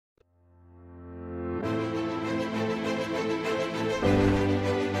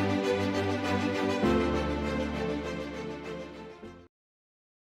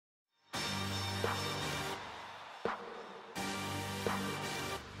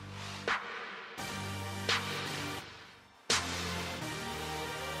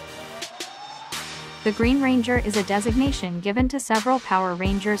The Green Ranger is a designation given to several Power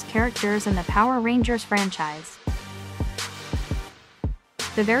Rangers characters in the Power Rangers franchise.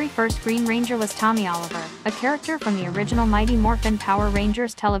 The very first Green Ranger was Tommy Oliver, a character from the original Mighty Morphin Power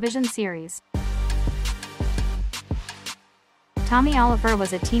Rangers television series. Tommy Oliver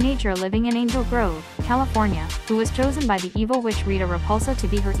was a teenager living in Angel Grove, California, who was chosen by the evil witch Rita Repulsa to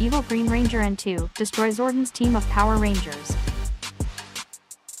be her evil Green Ranger and to destroy Zordon's team of Power Rangers.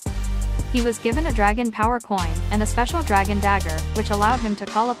 He was given a Dragon Power Coin and a special Dragon Dagger, which allowed him to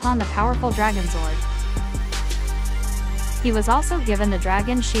call upon the powerful Dragon Zord. He was also given the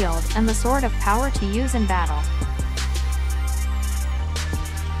Dragon Shield and the Sword of Power to use in battle.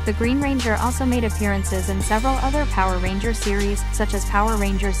 The Green Ranger also made appearances in several other Power Ranger series, such as Power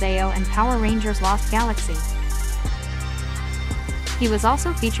Rangers Zeo and Power Rangers Lost Galaxy. He was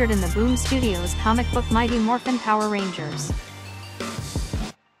also featured in the Boom Studios comic book Mighty Morphin Power Rangers.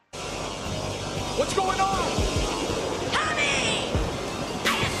 What's going on? Tommy!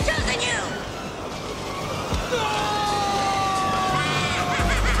 I have chosen you! No!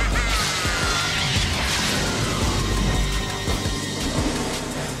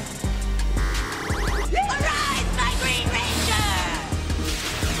 Arise, my Green Ranger!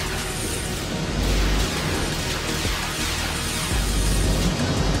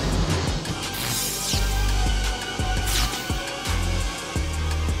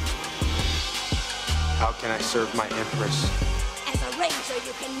 How can I serve my Empress? As a Ranger,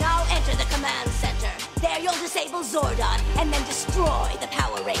 you can now enter the command center. There you'll disable Zordon and then destroy the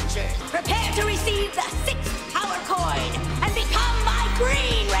Power Rangers. Prepare to receive the 6th Power Coin and become my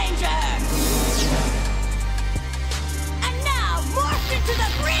Green Ranger! And now, morph into the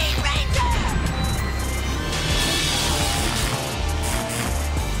Green Ranger!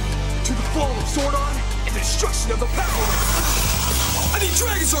 To the fall of Zordon and the destruction of the Power Rangers! I need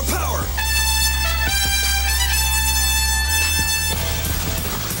Dragon Sword power!